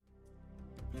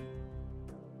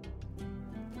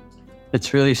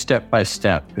It's really step by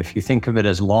step. If you think of it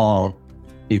as long,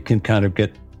 you can kind of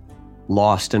get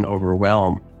lost and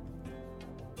overwhelmed.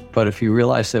 But if you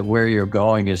realize that where you're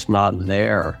going is not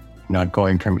there, not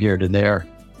going from here to there,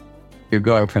 you're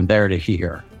going from there to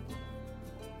here.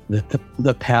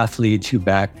 The path leads you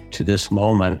back to this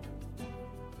moment,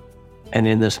 and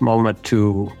in this moment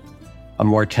to a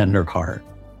more tender heart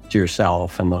to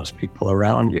yourself and those people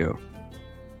around you.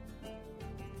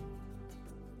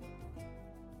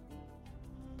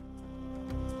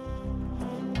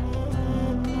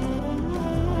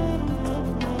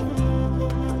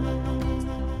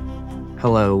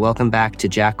 Hello, welcome back to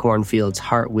Jack Kornfield's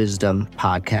Heart Wisdom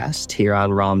podcast here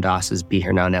on Ram Dass's Be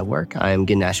Here Now Network. I am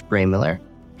Ganesh Bremiller,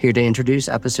 here to introduce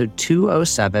episode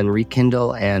 207,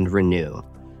 Rekindle and Renew.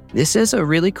 This is a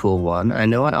really cool one. I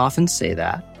know I often say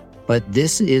that, but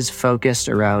this is focused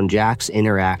around Jack's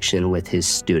interaction with his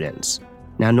students.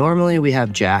 Now, normally we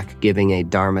have Jack giving a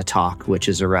Dharma talk, which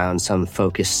is around some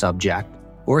focused subject,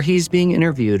 or he's being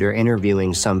interviewed or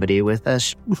interviewing somebody with a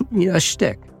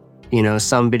shtick.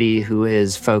 Somebody who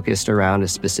is focused around a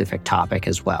specific topic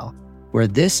as well. Where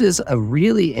this is a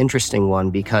really interesting one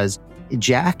because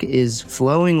Jack is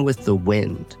flowing with the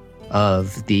wind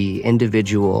of the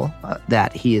individual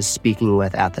that he is speaking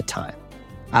with at the time.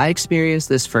 I experienced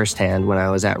this firsthand when I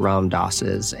was at Ram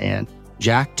Dass's, and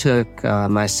Jack took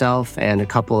myself and a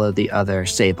couple of the other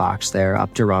Sevaks there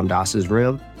up to Ram Dass's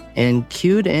room and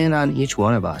cued in on each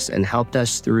one of us and helped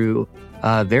us through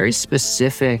very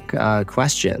specific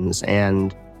questions,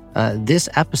 and this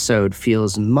episode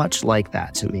feels much like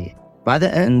that to me. By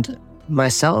the end,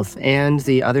 myself and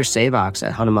the other Sevaks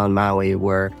at Hanuman Maui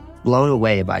were blown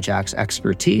away by Jack's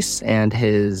expertise and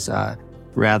his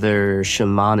rather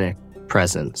shamanic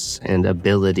presence and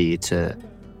ability to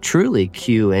truly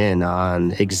cue in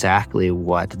on exactly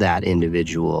what that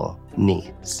individual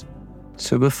needs.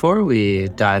 So before we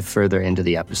dive further into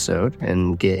the episode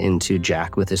and get into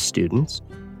Jack with his students,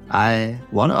 I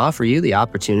want to offer you the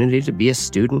opportunity to be a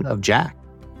student of Jack.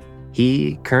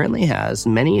 He currently has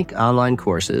many online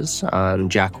courses on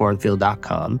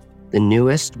jackkornfield.com, the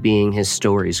newest being his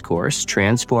stories course,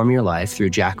 Transform Your Life Through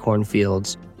Jack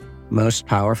Kornfield's Most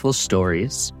Powerful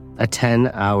Stories, a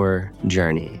 10-hour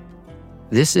journey.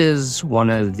 This is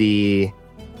one of the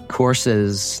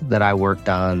courses that I worked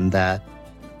on that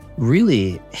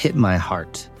really hit my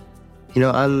heart.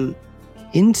 I'm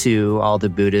into all the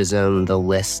Buddhism, the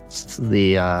lists,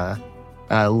 the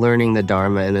learning the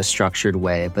Dharma in a structured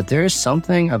way, but there is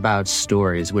something about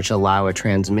stories which allow a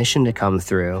transmission to come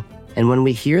through. And when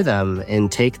we hear them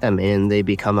and take them in, they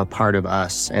become a part of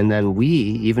us. And then we,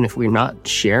 even if we're not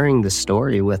sharing the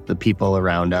story with the people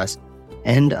around us,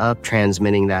 end up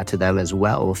transmitting that to them as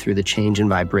well through the change in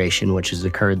vibration which has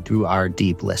occurred through our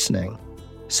deep listening.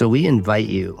 So we invite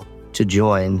you to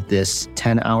join this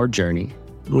 10-hour journey,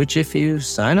 which if you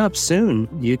sign up soon,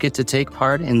 you get to take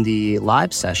part in the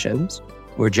live sessions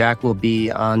where Jack will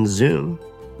be on Zoom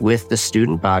with the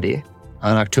student body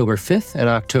on October 5th and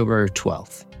October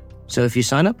 12th. So if you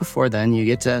sign up before then, you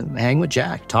get to hang with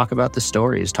Jack, talk about the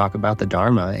stories, talk about the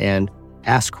Dharma, and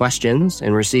ask questions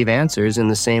and receive answers in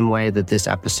the same way that this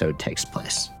episode takes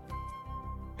place.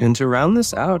 And to round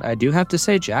this out, I do have to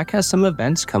say Jack has some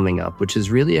events coming up, which is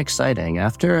really exciting.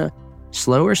 After a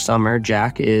slower summer,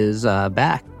 Jack is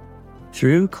back.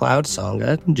 Through Cloud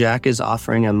Sangha, Jack is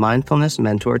offering a mindfulness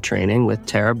mentor training with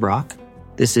Tara Brock.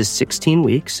 This is 16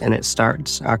 weeks, and it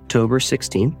starts October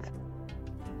 16th.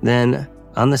 Then,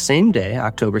 on the same day,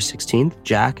 October 16th,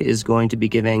 Jack is going to be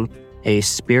giving a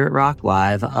Spirit Rock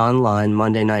Live online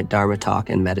Monday night Dharma talk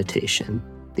and meditation.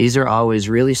 These are always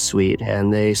really sweet,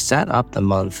 and they set up the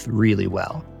month really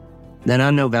well. Then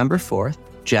on November 4th,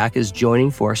 Jack is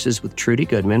joining forces with Trudy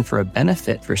Goodman for a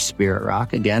benefit for Spirit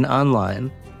Rock, again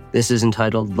online. This is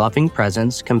entitled Loving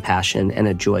Presence, Compassion, and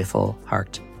a Joyful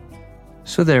Heart.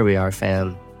 So there we are,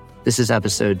 fam. This is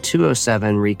episode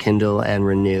 207, Rekindle and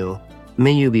Renew.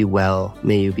 May you be well,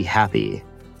 may you be happy.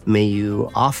 May you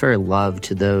offer love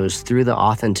to those through the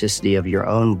authenticity of your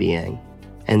own being.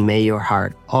 And may your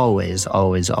heart always,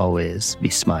 always, always be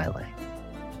smiling.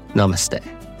 Namaste.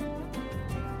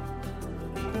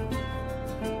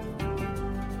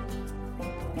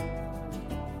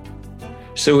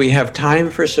 So we have time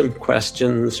for some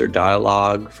questions or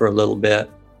dialogue for a little bit.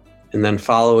 And then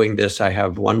following this, I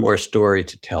have one more story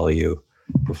to tell you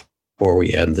before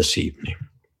we end this evening.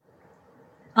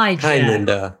 Hi, Jack. Hi,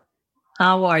 Linda.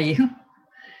 How are you?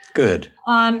 Good.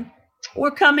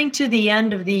 We're coming to the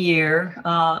end of the year,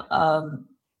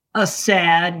 a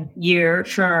sad year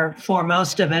for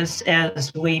most of us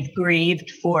as we've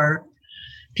grieved for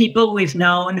people we've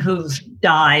known who've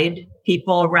died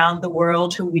people around the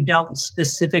world who we don't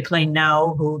specifically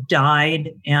know who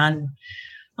died. And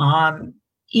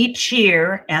each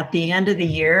year, at the end of the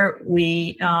year,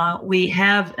 we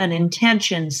have an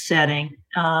intention setting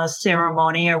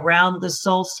ceremony around the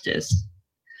solstice.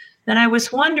 And I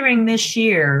was wondering this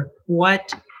year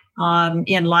what,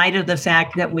 in light of the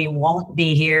fact that we won't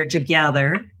be here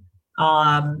together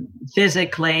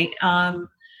physically,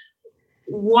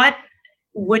 what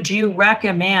would you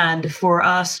recommend for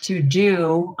us to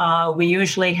do? We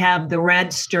usually have the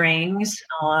red strings.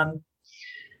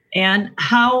 And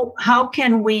how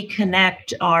can we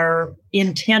connect our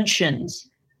intentions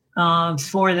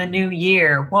for the new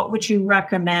year? What would you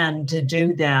recommend to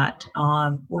do that?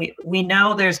 We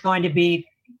know there's going to be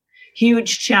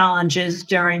huge challenges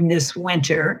during this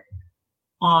winter,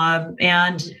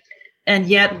 and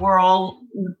yet we're all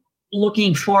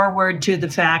looking forward to the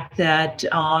fact that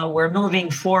we're moving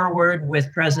forward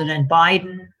with President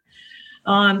Biden.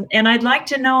 And I'd like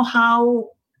to know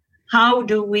how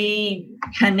do we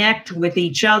connect with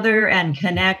each other and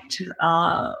connect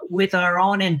with our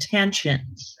own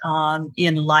intentions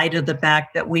in light of the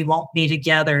fact that we won't be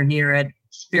together here at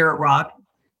Spirit Rock?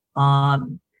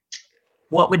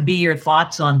 What would be your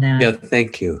thoughts on that? Yeah,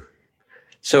 thank you.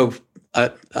 So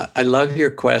I love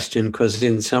your question because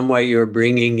in some way you're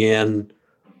bringing in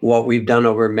what we've done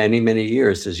over many, many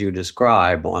years, as you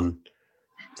describe, on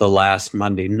the last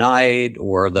Monday night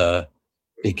or the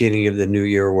beginning of the new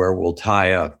year, where we'll tie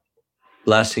a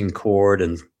blessing cord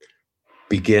and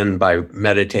begin by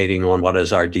meditating on what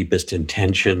is our deepest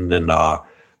intention and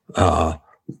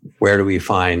where do we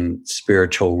find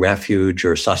spiritual refuge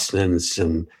or sustenance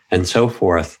and so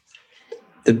forth.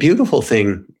 The beautiful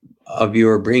thing of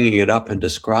your bringing it up and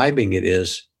describing it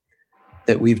is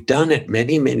that we've done it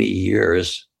many, many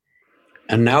years,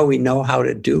 and now we know how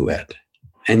to do it.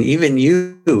 And even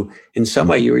you, in some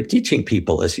way, you were teaching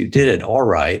people as you did it all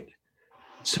right.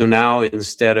 So now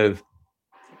instead of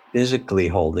physically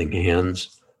holding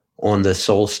hands on the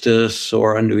solstice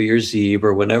or on New Year's Eve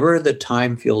or whenever the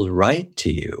time feels right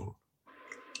to you,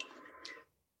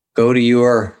 go to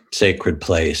your sacred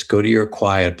place, go to your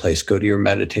quiet place, go to your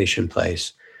meditation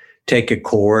place. Take a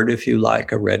cord if you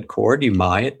like, a red cord, you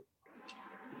might,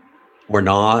 or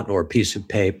not, or a piece of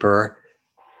paper.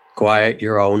 Quiet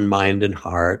your own mind and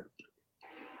heart.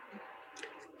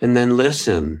 And then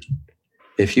listen.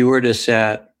 If you were to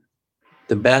set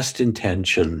the best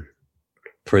intention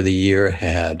for the year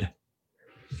ahead,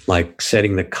 like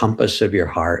setting the compass of your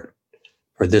heart,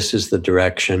 or this is the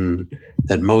direction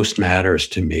that most matters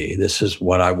to me, this is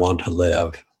what I want to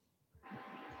live.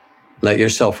 Let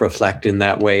yourself reflect in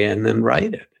that way and then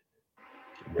write it.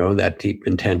 That deep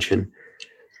intention.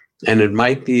 And it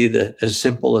might be as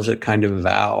simple as a kind of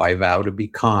vow. I vow to be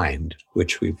kind,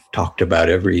 which we've talked about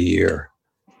every year.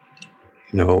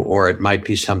 Or it might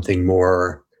be something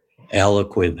more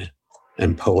eloquent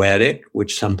and poetic,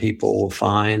 which some people will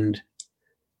find,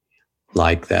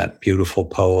 like that beautiful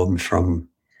poem from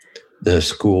the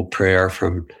school prayer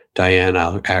from Diane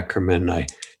Ackerman. I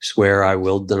swear I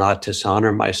will not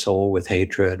dishonor my soul with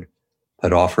hatred,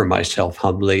 but offer myself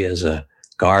humbly as a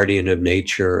guardian of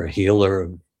nature, a healer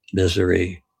of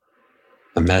misery,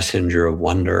 a messenger of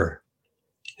wonder,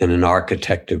 and an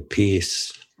architect of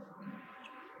peace.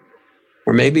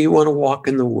 Or maybe you want to walk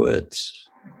in the woods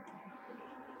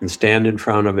and stand in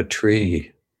front of a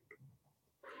tree.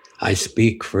 I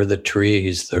speak for the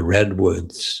trees, the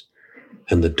redwoods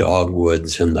and the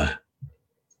dogwoods and the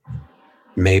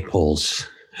maples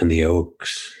and the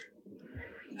oaks,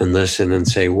 and listen and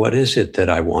say, what is it that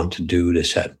I want to do to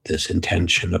set this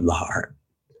intention of the heart?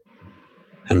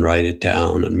 And write it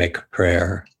down and make a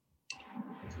prayer.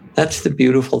 That's the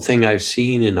beautiful thing I've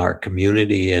seen in our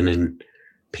community and in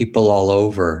people all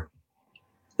over,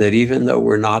 that even though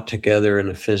we're not together in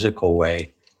a physical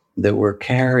way, that we're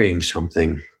carrying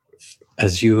something,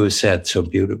 as you have said so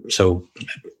beautiful, so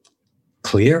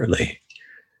clearly,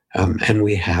 and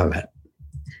we have it.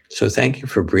 So thank you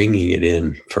for bringing it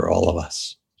in for all of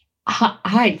us.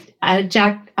 Hi,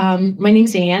 Jack. My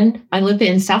name's Ann. I live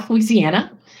in South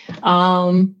Louisiana.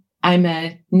 I'm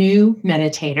a new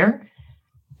meditator,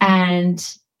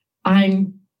 and I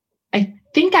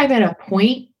think I'm at a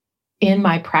point in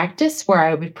my practice where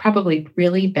I would probably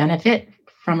really benefit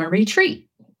from a retreat,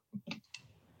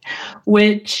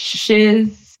 which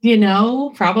is,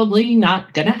 probably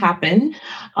not going to happen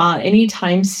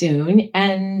anytime soon.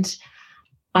 And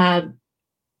I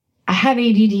have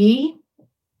ADD.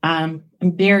 I'm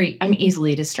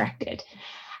easily distracted.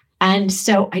 And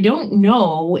so I don't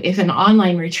know if an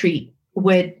online retreat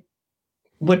would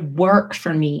work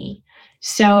for me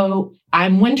So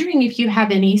I'm wondering if you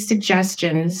have any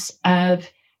suggestions of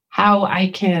how I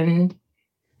can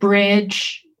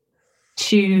bridge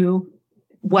to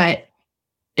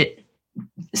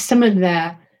some of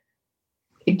the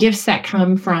gifts that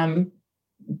come from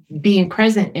being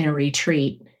present in a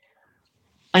retreat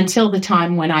until the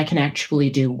time when I can actually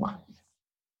do one.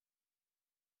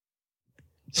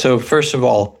 So first of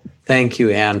all, thank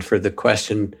you, Anne, for the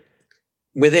question.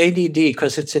 With ADD,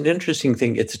 because it's an interesting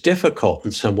thing, it's difficult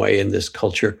in some way in this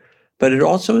culture, but it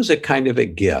also is a kind of a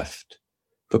gift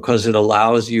because it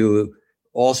allows you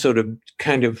also to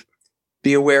kind of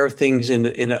be aware of things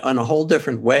in a whole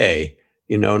different way,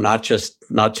 not just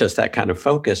that kind of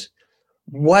focus.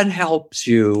 What helps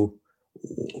you?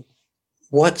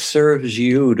 What serves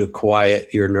you to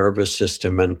quiet your nervous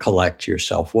system and collect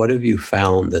yourself? What have you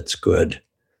found that's good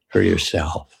for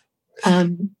yourself?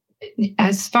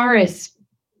 As far as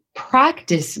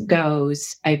practice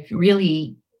goes, I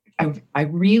really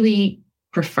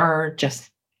prefer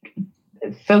just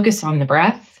focus on the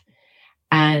breath.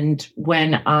 And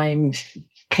when I'm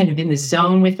kind of in the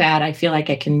zone with that, I feel like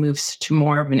I can move to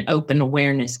more of an open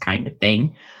awareness kind of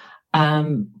thing.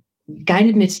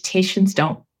 Guided meditations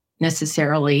they're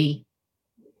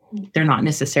not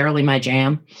necessarily my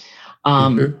jam.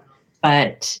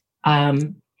 But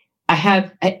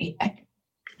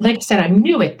like I said, I'm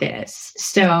new at this.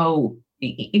 So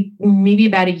maybe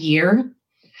about a year.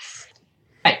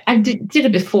 I did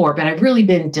it before, but I've really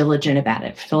been diligent about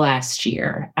it for the last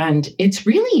year. And it's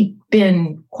really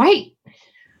been quite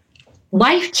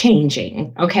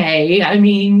life-changing. Okay. I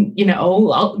mean,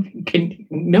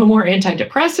 no more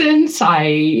antidepressants.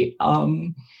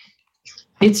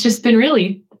 It's been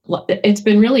really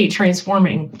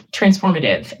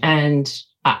transformative. And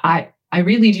I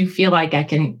really do feel like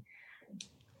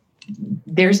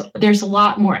there's a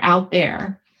lot more out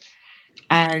there.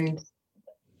 And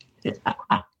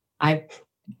I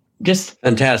just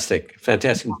fantastic.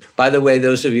 By the way,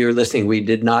 those of you who are listening, we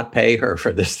did not pay her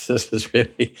for this. This is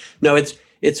really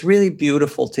it's really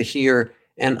beautiful to hear,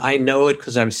 and I know it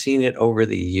because I've seen it over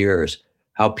the years.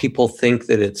 How people think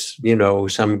that it's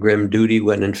some grim duty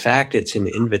when in fact it's an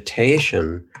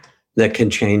invitation that can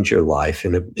change your life,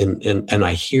 and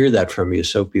I hear that from you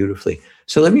so beautifully.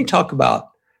 So let me talk about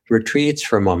retreats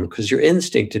for a moment because your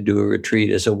instinct to do a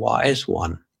retreat is a wise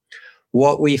one.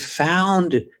 What we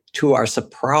found to our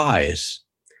surprise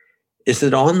is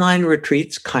that online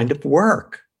retreats kind of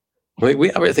work. We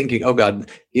were thinking, oh God,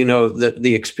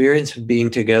 the experience of being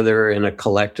together in a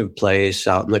collective place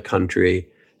out in the country,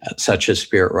 such as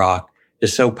Spirit Rock,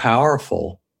 is so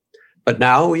powerful. But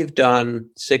now we've done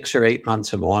 6 or 8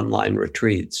 months of online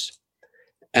retreats.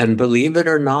 And believe it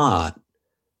or not,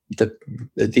 the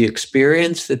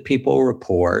experience that people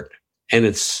report, and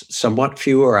it's somewhat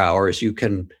fewer hours, you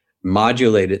can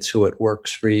modulate it so it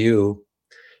works for you.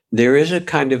 There is a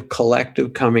kind of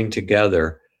collective coming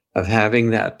together of having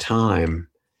that time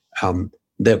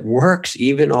that works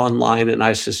even online. And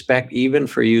I suspect even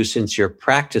for you, since your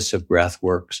practice of breath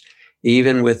works,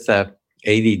 even with the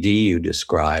ADD you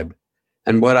describe.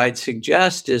 And what I'd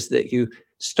suggest is that you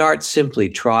start simply,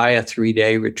 try a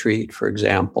 3-day retreat, for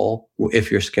example,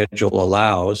 if your schedule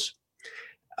allows,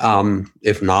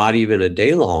 if not even a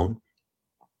day long.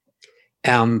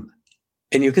 And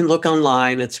you can look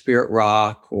online at Spirit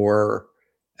Rock or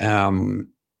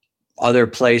other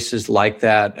places like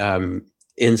that.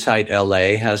 Insight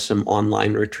LA has some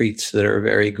online retreats that are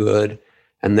very good.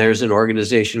 And there's an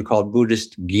organization called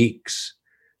Buddhist Geeks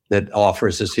that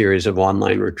offers a series of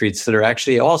online retreats that are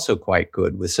actually also quite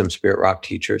good with some Spirit Rock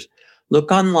teachers.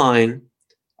 Look online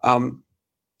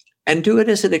and do it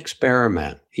as an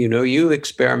experiment. You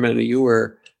experimented, you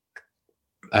were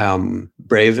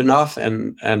brave enough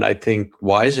and I think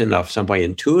wise enough, some way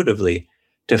intuitively,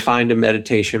 to find a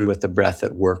meditation with the breath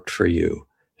that worked for you.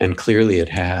 And clearly it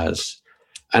has.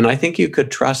 And I think you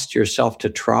could trust yourself to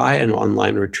try an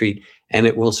online retreat and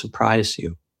it will surprise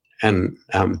you. And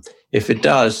if it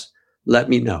does, let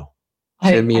me know.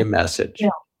 Send me a message. Yeah,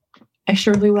 I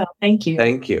surely will. Thank you.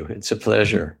 Thank you. It's a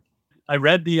pleasure. I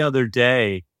read the other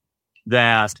day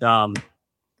that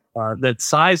that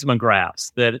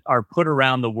seismographs that are put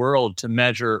around the world to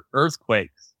measure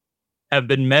earthquakes have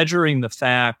been measuring the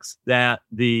facts that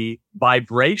the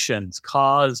vibrations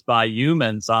caused by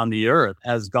humans on the earth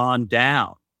has gone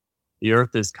down. The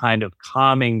earth is kind of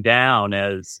calming down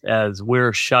as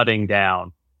we're shutting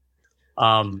down.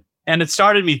 And it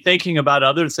started me thinking about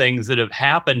other things that have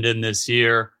happened in this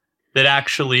year that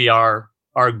actually are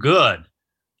good.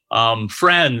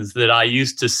 Friends that I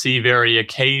used to see very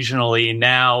occasionally,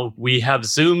 now we have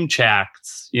Zoom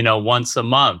chats, once a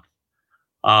month.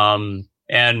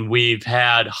 And we've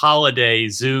had holiday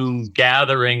Zoom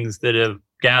gatherings that have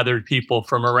gathered people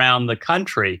from around the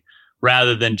country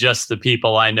rather than just the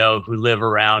people I know who live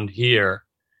around here.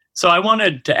 So I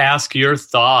wanted to ask your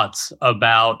thoughts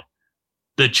about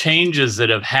the changes that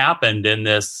have happened in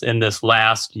this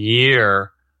last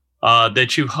year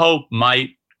that you hope might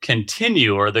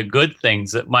continue, or the good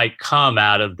things that might come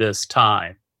out of this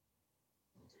time.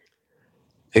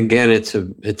 Again, it's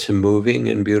a moving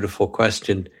and beautiful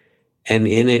question. And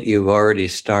in it, you've already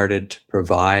started to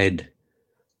provide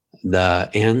the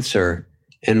answer.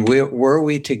 And were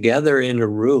we together in a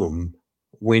room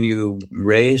when you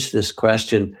raised this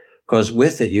question? Because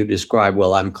with it, you describe,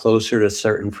 well, I'm closer to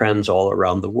certain friends all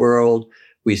around the world.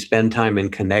 We spend time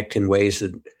and connect in ways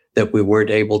that we weren't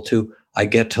able to. I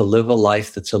get to live a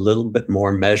life that's a little bit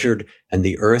more measured, and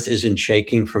the earth isn't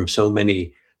shaking from so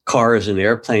many cars and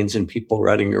airplanes and people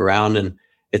running around. And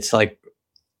it's like,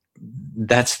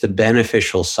 that's the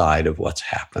beneficial side of what's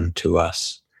happened to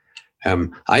us.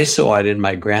 I saw it in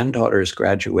my granddaughter's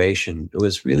graduation. It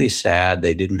was really sad.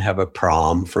 They didn't have a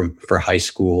prom for high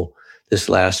school this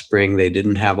last spring. They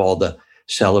didn't have all the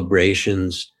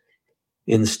celebrations.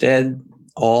 Instead,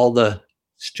 all the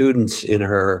students in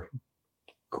her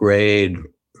grade,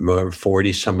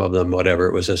 40, some of them, whatever,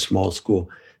 it was a small school,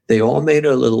 they all made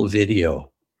a little video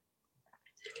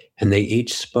and they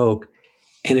each spoke.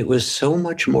 And it was so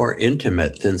much more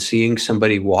intimate than seeing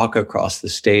somebody walk across the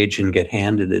stage and get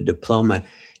handed a diploma.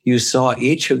 You saw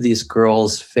each of these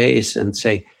girls' face and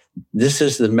say, this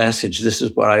is the message. This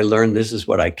is what I learned. This is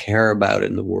what I care about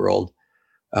in the world.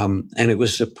 And it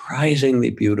was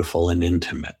surprisingly beautiful and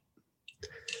intimate.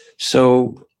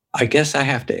 So I guess I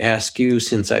have to ask you,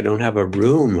 since I don't have a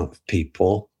room of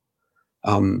people,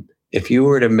 if you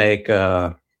were to make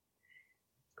a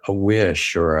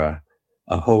wish or a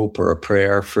hope or a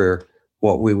prayer for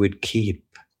what we would keep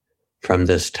from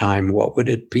this time, what would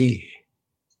it be?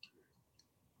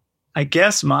 I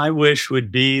guess my wish would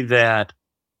be that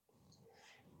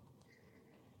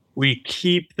we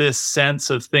keep this sense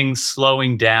of things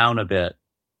slowing down a bit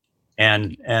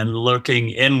and looking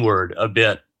inward a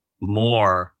bit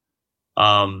more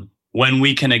when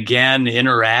we can again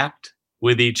interact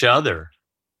with each other.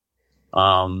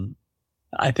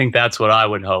 I think that's what I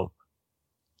would hope.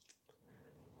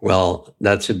 Well,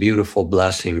 that's a beautiful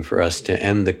blessing for us to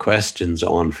end the questions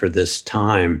on for this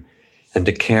time and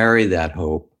to carry that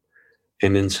hope.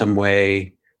 And in some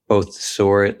way, both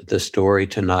the story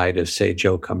tonight of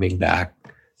Seijo coming back,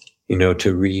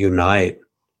 to reunite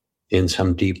in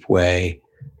some deep way.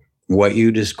 What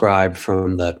you described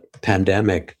from the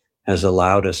pandemic has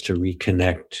allowed us to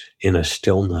reconnect in a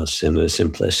stillness, in a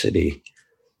simplicity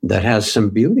that has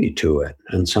some beauty to it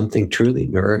and something truly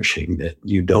nourishing that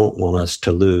you don't want us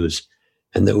to lose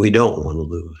and that we don't want to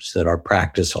lose, that our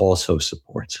practice also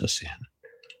supports us in.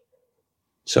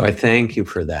 So I thank you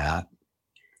for that.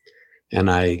 And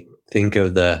I think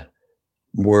of the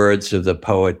words of the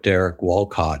poet Derek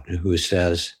Walcott, who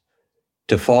says,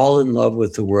 to fall in love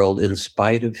with the world in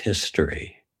spite of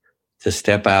history, to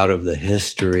step out of the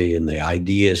history and the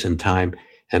ideas and time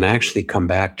and actually come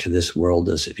back to this world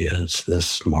as it is,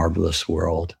 this marvelous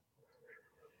world.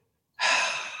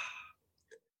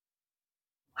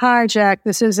 Hi, Jack.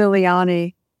 This is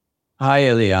Ileani. Hi,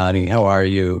 Ileani. How are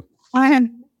you? I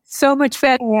am so much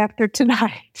better after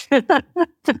tonight.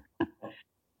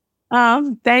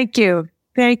 Thank you.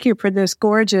 Thank you for this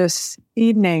gorgeous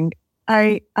evening.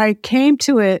 I came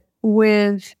to it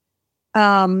with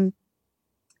the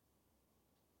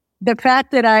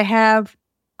fact that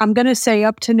I'm going to say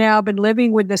up to now, been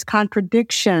living with this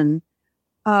contradiction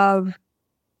of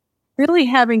really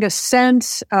having a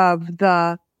sense of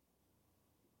the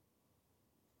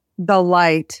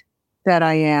light that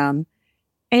I am,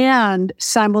 and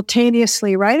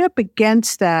simultaneously right up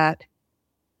against that,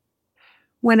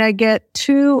 when I get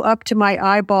too up to my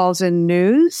eyeballs in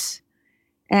news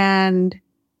and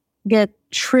get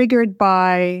triggered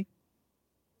by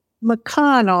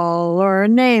McConnell or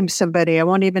name somebody, I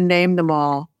won't even name them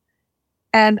all.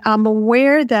 And I'm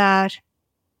aware that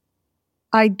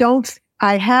I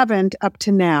haven't up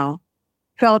to now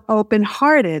felt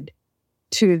open-hearted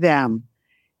to them.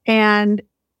 And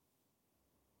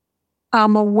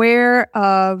I'm aware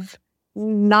of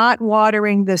not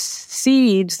watering the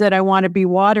seeds that I want to be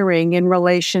watering in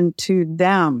relation to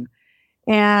them.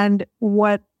 And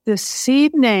what this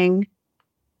evening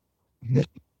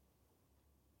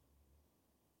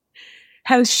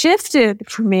has shifted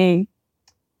for me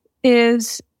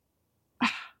is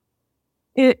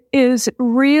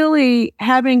really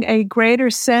having a greater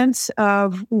sense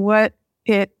of what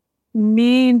it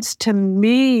means to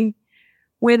me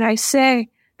when I say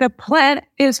the planet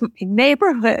is my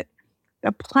neighborhood.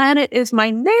 The planet is my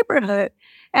neighborhood.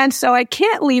 And so I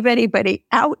can't leave anybody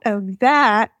out of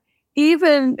that.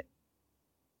 Even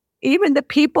the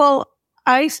people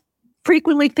I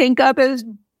frequently think of as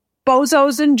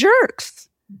bozos and jerks.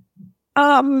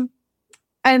 And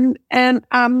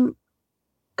I'm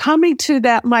coming to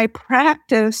that. My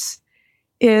practice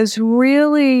is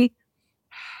really,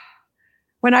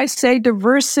 when I say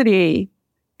diversity,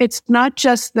 it's not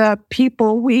just the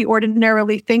people we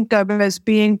ordinarily think of as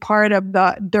being part of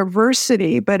the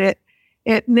diversity, but it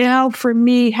now for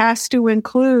me has to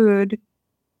include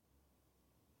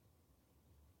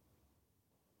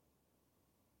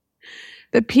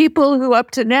the people who up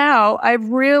to now I've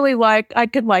really I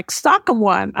could sock them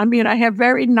one. I mean, I have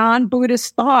very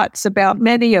non-Buddhist thoughts about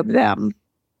many of them.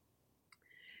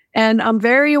 And I'm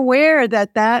very aware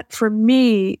that for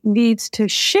me needs to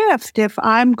shift if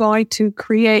I'm going to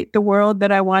create the world that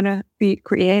I want to be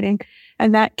creating.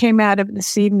 And that came out of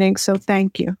this evening. So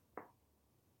thank you.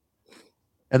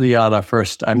 Eliana,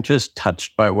 first, I'm just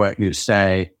touched by what you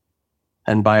say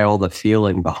and by all the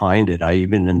feeling behind it. I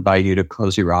even invite you to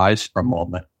close your eyes for a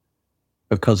moment,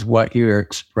 because what you're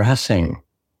expressing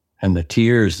and the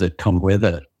tears that come with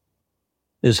it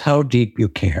is how deep you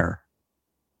care,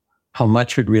 how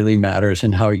much it really matters,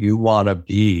 and how you want to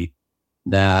be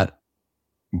that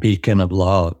beacon of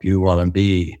love. You want to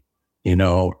be,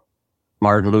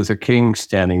 Martin Luther King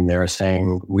standing there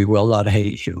saying, "We will not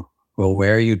hate you. We'll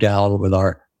wear you down with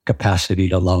our capacity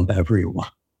to love everyone."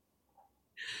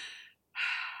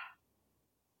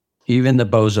 Even the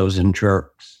bozos and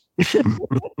jerks.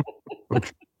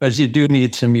 Because you do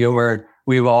need some humor.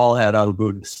 We've all had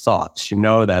un-Buddhist thoughts.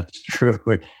 That's true.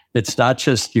 It's not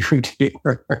just you,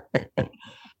 dear.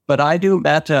 But I do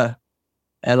metta,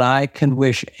 and I can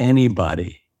wish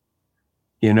anybody.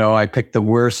 I pick the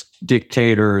worst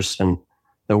dictators in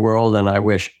the world, and I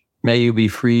wish, may you be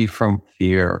free from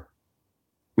fear.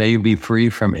 May you be free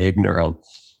from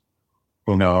ignorance.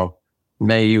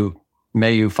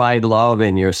 May you find love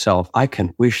in yourself. I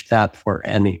can wish that for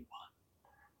anyone.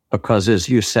 Because as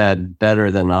you said, better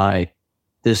than I,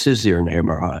 this is your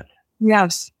neighborhood.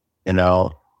 Yes.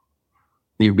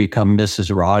 You become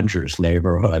Mrs. Rogers'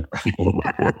 neighborhood.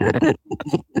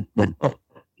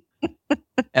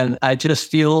 And I just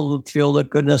feel the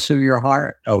goodness of your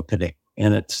heart opening.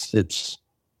 And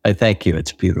I thank you.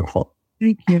 It's beautiful.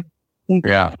 Thank you.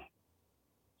 Yeah.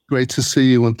 Great to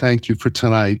see you, and thank you for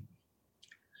tonight.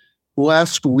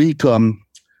 Last week,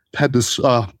 had this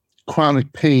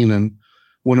chronic pain, and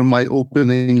one of my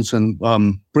openings and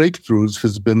breakthroughs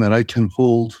has been that I can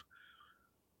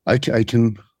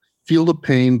feel the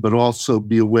pain, but also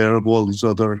be aware of all these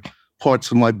other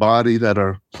parts of my body that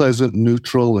are pleasant,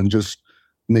 neutral, and just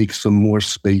make some more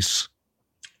space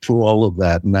for all of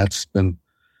that. And that's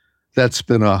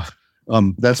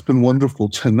been wonderful.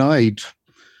 Tonight,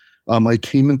 I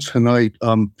came in tonight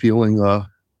feeling a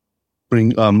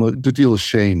good deal of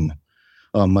shame.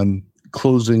 I'm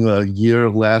closing a year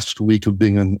last week of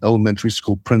being an elementary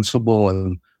school principal,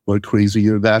 and what a crazy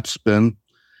year that's been.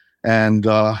 And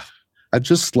I've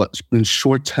just been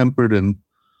short-tempered and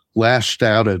lashed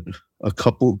out at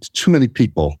too many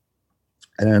people,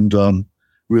 and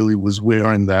really was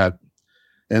wearing that.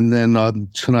 And then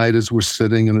tonight, as we're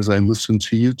sitting and as I listen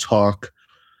to you talk,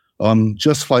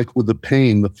 just like with the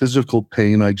pain, the physical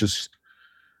pain, I just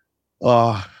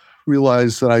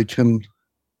realize that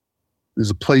there's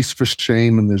a place for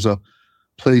shame, and there's a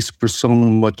place for so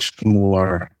much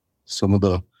more. Some of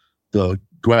the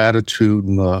gratitude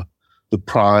and the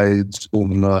prides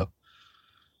and the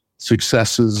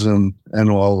successes and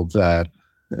all of that.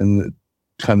 And it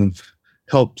kind of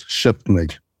helped shift me.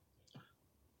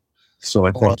 So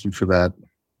I thank you for that.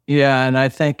 Yeah, and I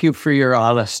thank you for your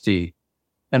honesty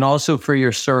and also for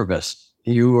your service.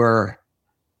 You're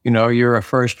a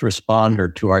first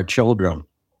responder to our children.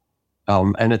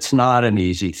 And it's not an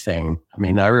easy thing. I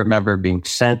mean, I remember being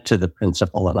sent to the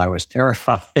principal, and I was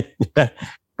terrified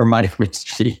for my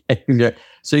misbehavior.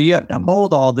 So you have to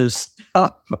hold all this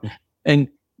stuff. And,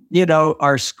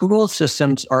 our school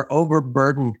systems are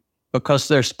overburdened because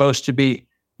they're supposed to be,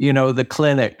 the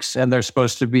clinics, and they're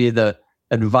supposed to be the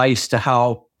advice to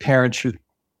how parents should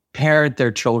parent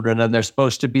their children. And they're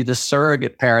supposed to be the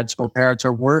surrogate parents when parents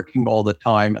are working all the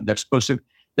time. And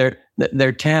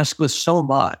they're tasked with so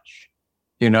much.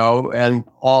 And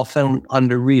often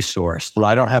under-resourced. And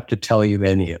I don't have to tell you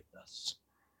any of this.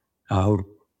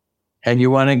 And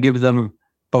you want to give them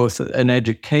both an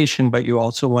education, but you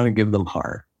also want to give them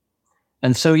heart.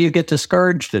 And so you get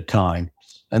discouraged at times,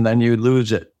 and then you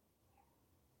lose it.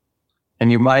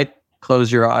 And you might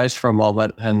close your eyes for a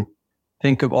moment and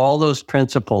think of all those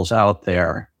principals out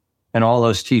there and all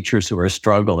those teachers who are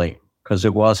struggling, because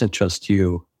it wasn't just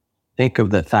you. Think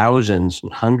of the thousands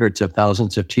and hundreds of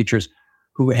thousands of teachers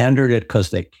who entered it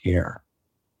because they care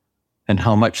and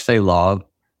how much they love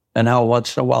and how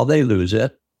once in a while they lose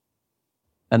it.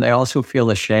 And they also feel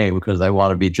ashamed because they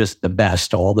want to be just the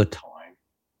best all the time.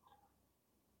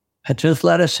 And just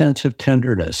let a sense of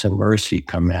tenderness and mercy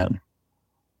come in.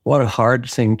 What a hard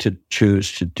thing to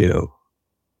choose to do.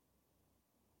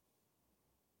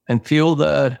 And feel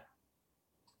the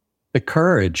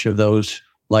courage of those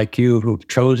like you who've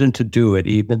chosen to do it,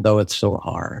 even though it's so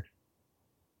hard.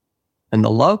 And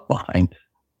the love behind it.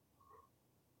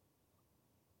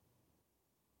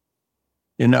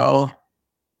 You know,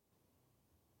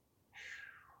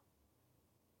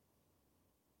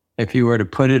 if you were to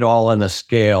put it all on a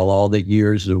scale, all the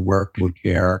years of work and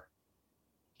care,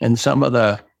 and some of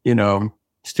the,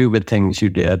 stupid things you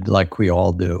did, like we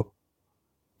all do.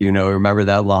 Remember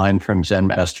that line from Zen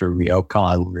Master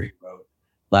Ryokan, where he wrote,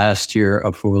 last year,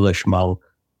 a foolish monk,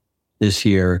 this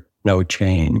year, no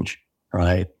change,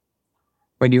 right?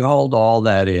 When you hold all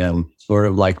that in, sort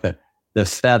of like the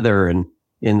feather in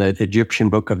the Egyptian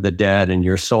Book of the Dead, and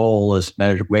your soul is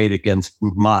weighed against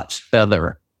Mot's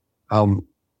feather.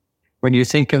 When you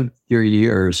think of your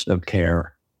years of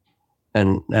care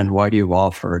and what you've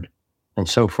offered and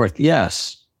so forth,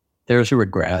 yes, there's a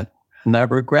regret. And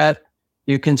that regret,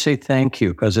 you can say thank you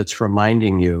because it's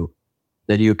reminding you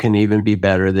that you can even be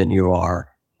better than you are.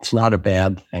 It's not a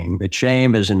bad thing. But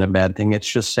shame isn't a bad thing. It's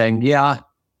just saying, yeah,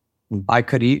 I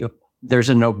could there's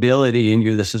a nobility in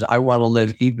you that says, I want to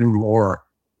live even more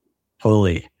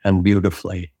fully and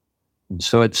beautifully. And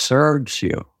so it serves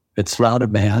you. It's not a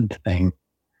bad thing.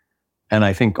 And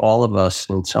I think all of us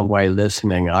in some way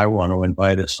listening, I want to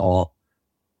invite us all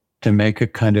to make a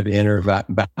kind of inner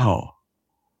bow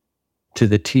to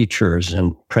the teachers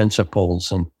and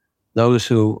principals and those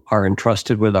who are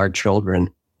entrusted with our children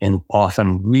in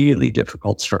often really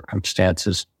difficult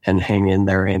circumstances and hang in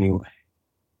there anyway.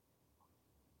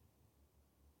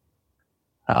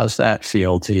 How's that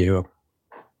feel to you?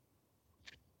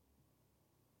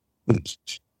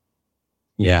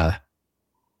 Yeah.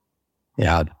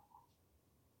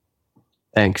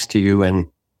 Thanks to you and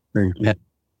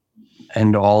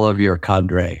all of your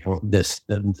cadre,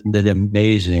 the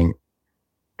amazing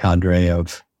cadre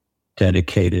of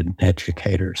dedicated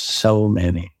educators, so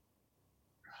many.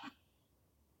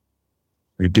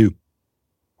 We do.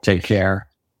 Take care.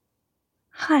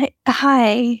 Hi,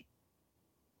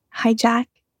 Jack.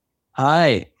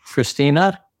 Hi,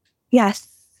 Christina. Yes.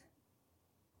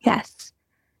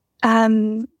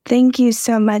 Thank you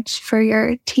so much for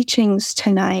your teachings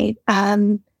tonight.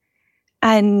 And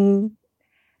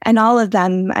all of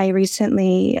them, I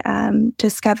recently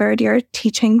discovered your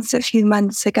teachings a few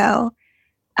months ago.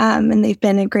 And they've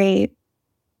been a great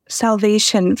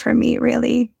salvation for me,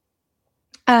 really.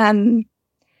 And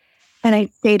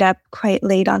I stayed up quite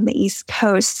late on the East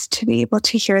Coast to be able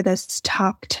to hear this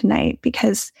talk tonight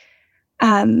because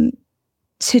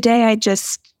today I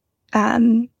just,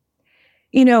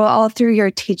 all through your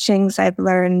teachings, I've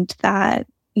learned that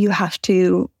you have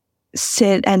to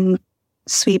sit and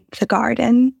sweep the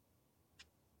garden.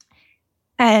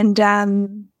 And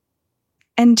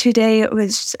today it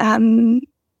was, I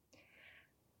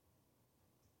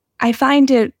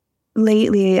find it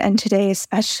lately and today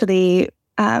especially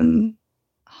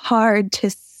hard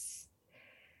to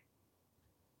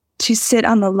sit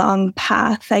on the long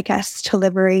path, I guess, to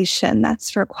liberation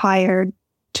that's required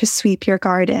to sweep your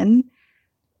garden.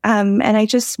 And I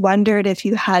just wondered if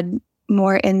you had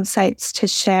more insights to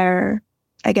share,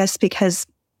 I guess, because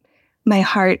my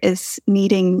heart is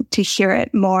needing to hear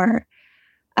it more,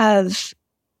 of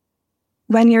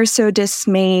when you're so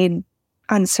dismayed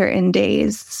on certain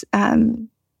days, to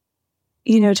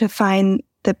find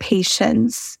the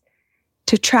patience,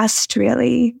 to trust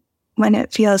really when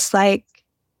it feels like,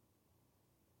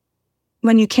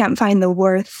 when you can't find the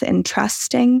worth in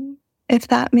trusting, if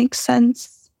that makes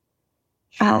sense.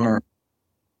 Sure.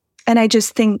 And I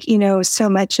just think, so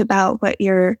much about what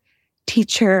your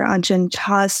teacher Ajahn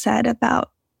Chah said about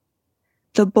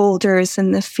the boulders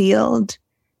in the field.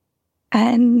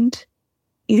 And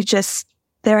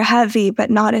they're heavy,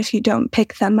 but not if you don't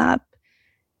pick them up.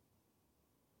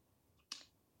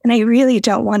 And I really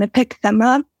don't want to pick them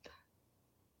up.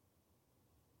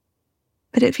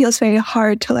 But it feels very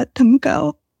hard to let them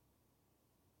go.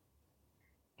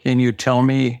 Can you tell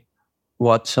me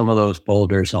what some of those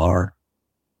boulders are?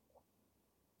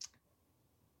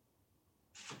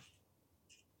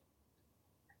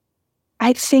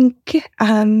 I think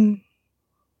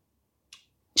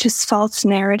just false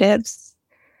narratives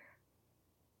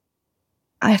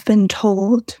I've been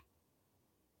told,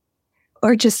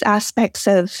 or just aspects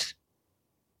of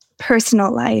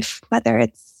personal life, whether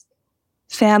it's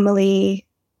family,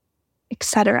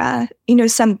 etc.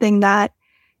 Something that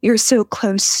you're so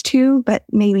close to, but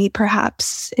maybe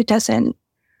perhaps it doesn't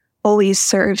always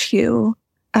serve you.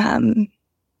 And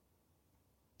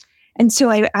so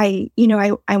I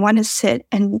want to sit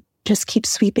and just keep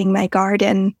sweeping my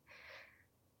garden.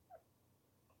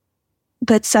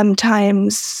 But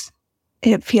sometimes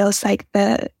it feels like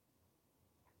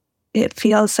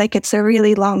it's a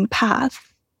really long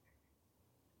path.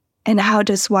 And how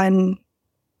does one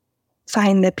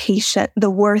find the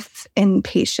worth in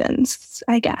patience,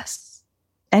 I guess,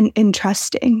 and in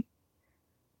trusting?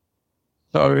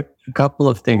 So a couple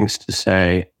of things to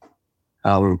say.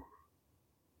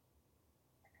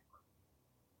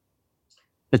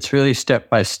 It's really step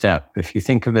by step. If you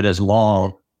think of it as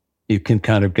long, you can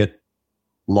kind of get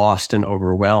lost and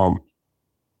overwhelmed.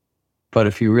 But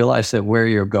if you realize that where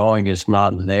you're going is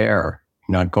not there,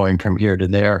 you're not going from here to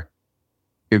there,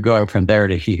 you're going from there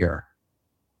to here.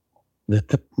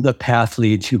 The path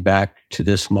leads you back to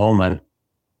this moment,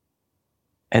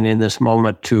 and in this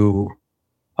moment to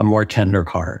a more tender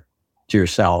heart to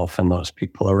yourself and those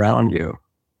people around you.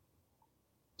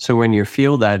 So when you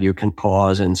feel that, you can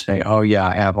pause and say, oh yeah,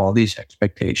 I have all these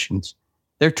expectations.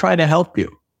 They're trying to help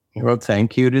you.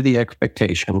 Thank you to the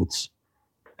expectations.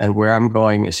 And where I'm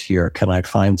going is here. Can I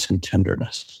find some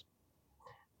tenderness?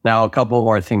 Now, a couple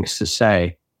more things to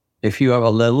say. If you have a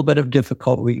little bit of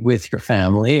difficulty with your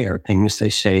family or things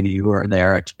they say to you or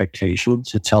their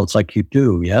expectations, it sounds like you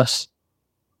do, yes?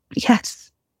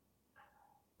 Yes.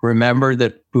 Remember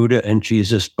that Buddha and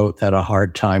Jesus both had a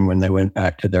hard time when they went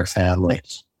back to their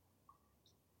families.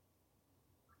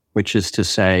 Which is to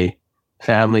say,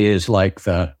 family is like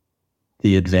the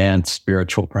advanced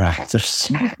spiritual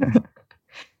practice.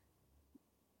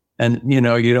 And, you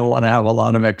don't want to have a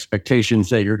lot of expectations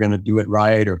that you're going to do it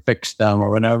right or fix them or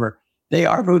whatever. They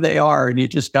are who they are, and you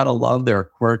just got to love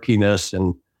their quirkiness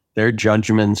and their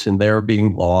judgments and their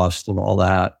being lost and all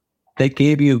that. They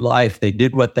gave you life. They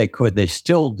did what they could. They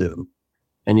still do.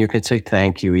 And you can say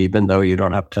thank you, even though you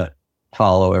don't have to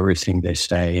follow everything they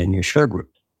say, and you shouldn't.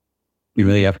 You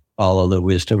really have to follow the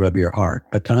wisdom of your heart.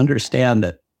 But to understand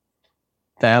that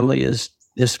family is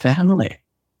family.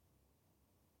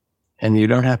 And you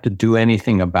don't have to do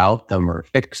anything about them or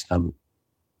fix them.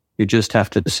 You just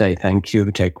have to say thank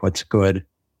you, take what's good,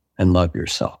 and love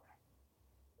yourself.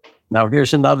 Now,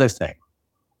 here's another thing.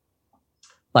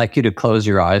 I'd like you to close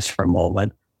your eyes for a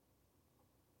moment,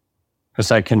 because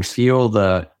I can feel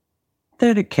the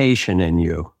dedication in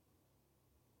you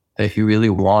that you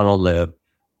really want to live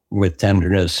with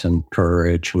tenderness and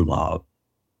courage and love.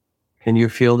 Can you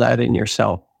feel that in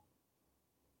yourself?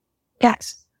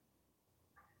 Yes.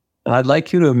 And I'd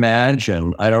like you to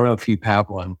imagine, I don't know if you have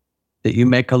one, that you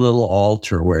make a little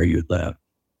altar where you live,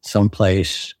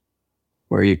 someplace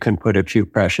where you can put a few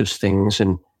precious things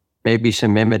and maybe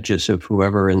some images of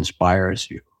whoever inspires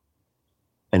you.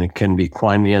 And it can be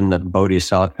Kuan Yin, the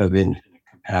Bodhisattva of infinite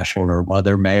compassion, or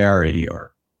Mother Mary,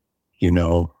 or,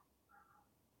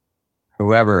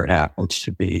 whoever it happens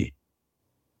to be.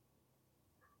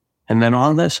 And then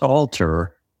on this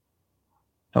altar,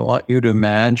 I want you to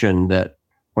imagine that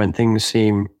when things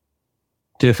seem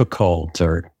difficult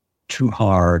or too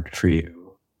hard for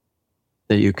you,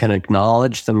 that you can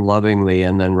acknowledge them lovingly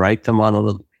and then write them on a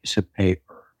little piece of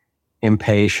paper.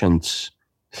 Impatience,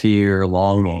 fear,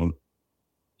 longing.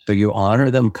 So you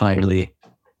honor them kindly,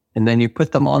 and then you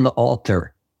put them on the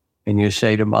altar, and you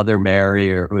say to Mother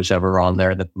Mary or who's ever on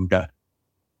there, the Buddha,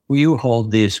 will you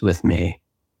hold these with me?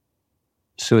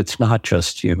 So it's not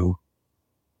just you.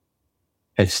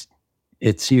 It's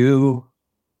you,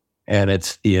 and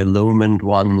it's the illumined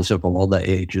ones of all the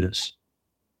ages.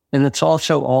 And it's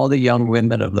also all the young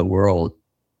women of the world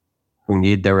who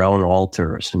need their own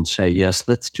altars and say, yes,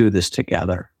 let's do this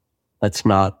together. Let's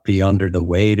not be under the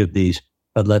weight of these,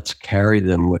 but let's carry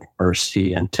them with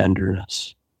mercy and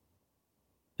tenderness.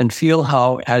 And feel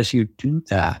how, as you do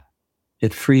that,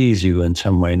 it frees you in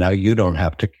some way. Now you don't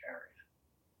have to carry it.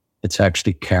 It's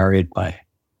actually carried by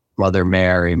Mother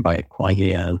Mary, by Kuan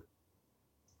Yin.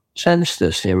 Sense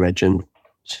this image and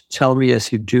tell me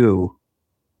as you do,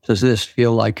 does this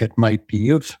feel like it might be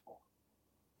useful?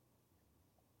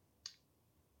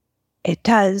 It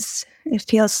does. It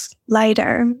feels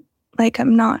lighter, like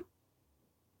I'm not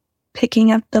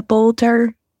picking up the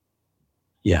boulder.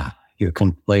 Yeah, you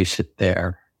can place it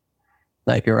there.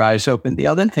 Like your eyes open. The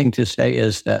other thing to say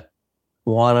is that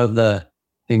one of the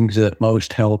things that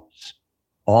most helps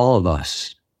all of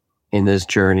us in this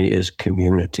journey is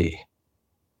community.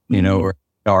 We're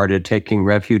started taking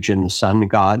refuge in the sun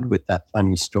god with that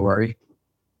funny story.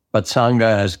 But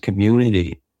sangha as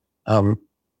community,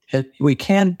 we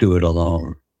can't do it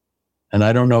alone. And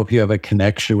I don't know if you have a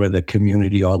connection with a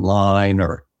community online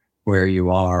or where you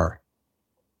are,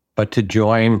 but to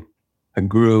join a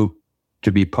group,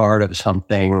 to be part of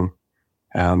something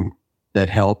that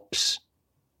helps,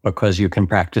 because you can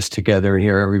practice together and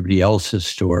hear everybody else's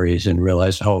stories and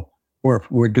realize, oh,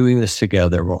 we're doing this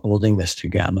together. We're holding this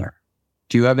together.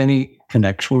 Do you have any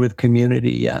connection with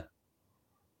community yet?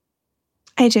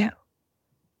 I do.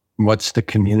 What's the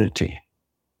community?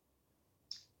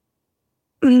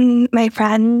 My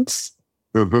friends.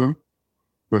 Mm-hmm.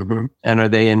 Mm-hmm. And are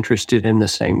they interested in the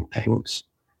same things,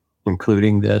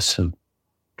 including this of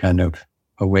kind of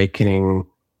awakening,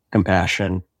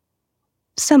 compassion?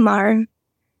 Some are.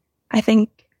 I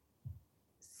think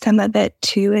some of it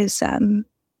too is,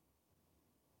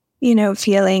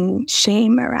 feeling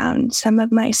shame around some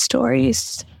of my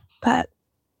stories, but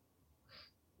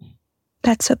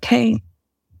that's okay.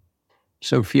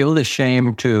 So feel the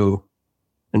shame too,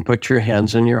 and put your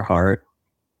hands on your heart.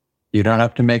 You don't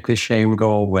have to make the shame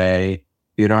go away.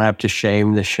 You don't have to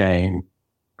shame the shame,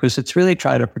 because it's really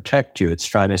trying to protect you. It's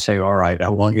trying to say, all right, I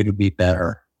want you to be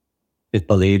better. It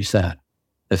believes that.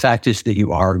 The fact is that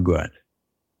you are good,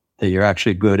 that you're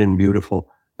actually good and beautiful.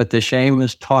 But the shame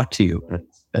is taught to you.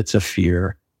 It's a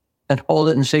fear. And hold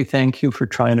it and say, thank you for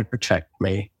trying to protect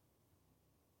me.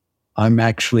 I'm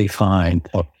actually fine.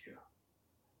 Thank you.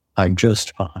 I'm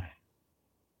just fine.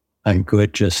 I'm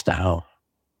good just now.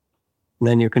 And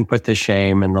then you can put the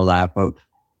shame in the lap of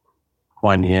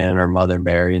Kuan Yin or Mother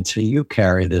Mary and say, you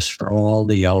carry this for all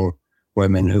the young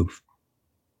women who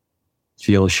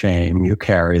feel shame. You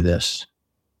carry this.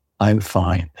 I'm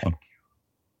fine. Thank you.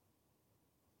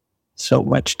 So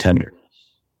much tenderness.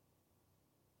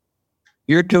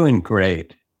 You're doing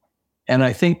great. And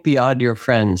I think beyond your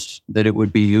friends that it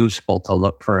would be useful to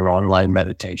look for an online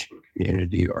meditation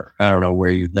community, or I don't know where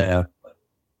you live, but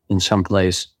in some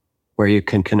place where you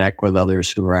can connect with others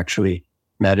who are actually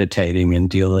meditating and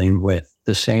dealing with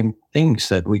the same things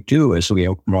that we do as we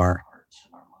open our hearts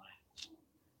and our minds.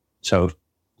 So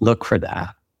look for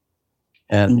that.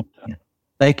 And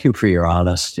thank you for your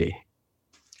honesty.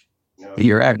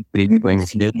 You're actually doing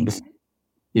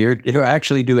you're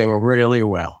actually doing really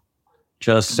well.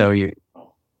 Just so you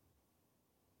know.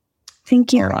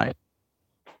 Thank you. All right.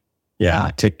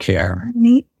 Yeah, take care.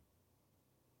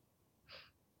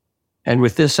 And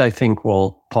with this, I think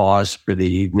we'll pause for the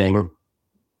evening.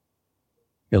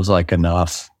 Feels like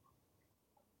enough.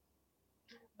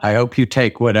 I hope you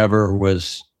take whatever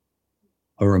was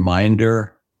a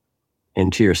reminder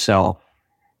into yourself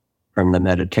from the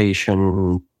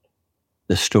meditation,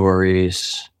 the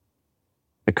stories,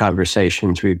 the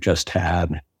conversations we've just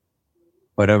had,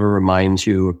 whatever reminds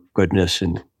you of goodness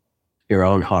in your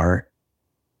own heart.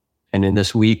 And in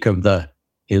this week of the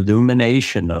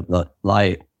illumination of the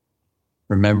light,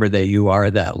 remember that you are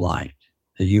that light,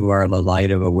 that you are the light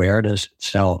of awareness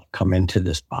itself come into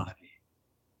this body.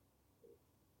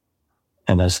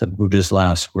 And as the Buddha's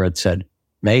last word said,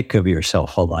 make of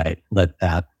yourself a light. Let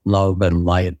that love and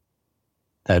light,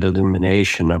 that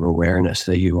illumination of awareness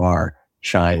that you are,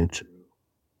 shine through.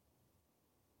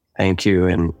 Thank you,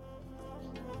 and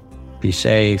be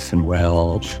safe and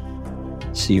well.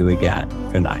 See you again.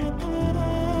 Good night.